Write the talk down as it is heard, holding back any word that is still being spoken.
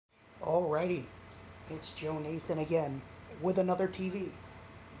Alrighty, it's Joe Nathan again with another TV.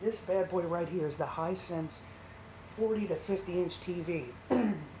 This bad boy right here is the Hisense 40 to 50 inch TV.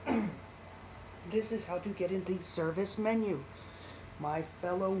 This is how to get in the service menu. My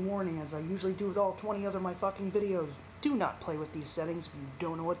fellow warning, as I usually do with all 20 other my fucking videos, do not play with these settings if you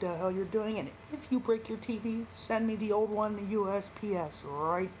don't know what the hell you're doing, and if you break your TV, send me the old one USPS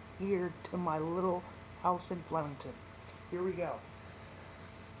right here to my little house in Flemington. Here we go.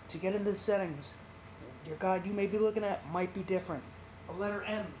 To get into the settings, your guide you may be looking at might be different. A letter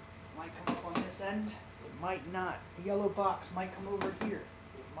M might come up on this end, it might not. A yellow box might come over here,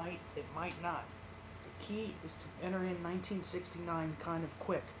 it might not. The key is to enter in 1969 kind of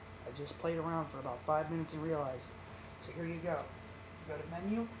quick. I just played around for about 5 minutes and realized it. So here you go. You go to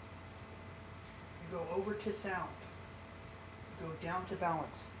menu, you go over to sound, you go down to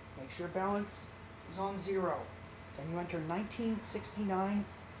balance. Make sure balance is on 0. Then you enter 1969.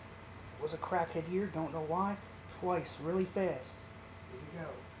 It was a crackhead year, don't know why. Twice, really fast. Here you go.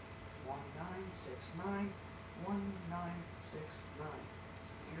 1969, 1969.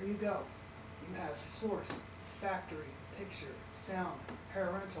 Here you go. You have source, factory, picture, sound,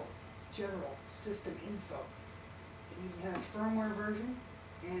 parental, general, system info. It even has firmware version,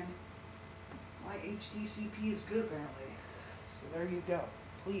 and my HDCP is good apparently. So there you go.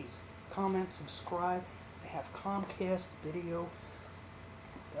 Please comment, subscribe. I have Comcast video.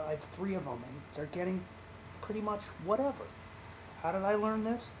 I have 3 of them, and they're getting pretty much whatever. How did I learn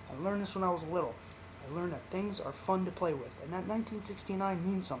this? I learned this when I was little. I learned that things are fun to play with, and that 1969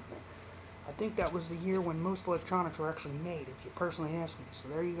 means something. I think that was the year when most electronics were actually made, if you personally ask me. So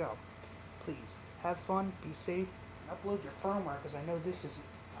there you go. Please, have fun, be safe, and upload your firmware, because I know this isn't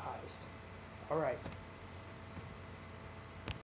the highest. Alright.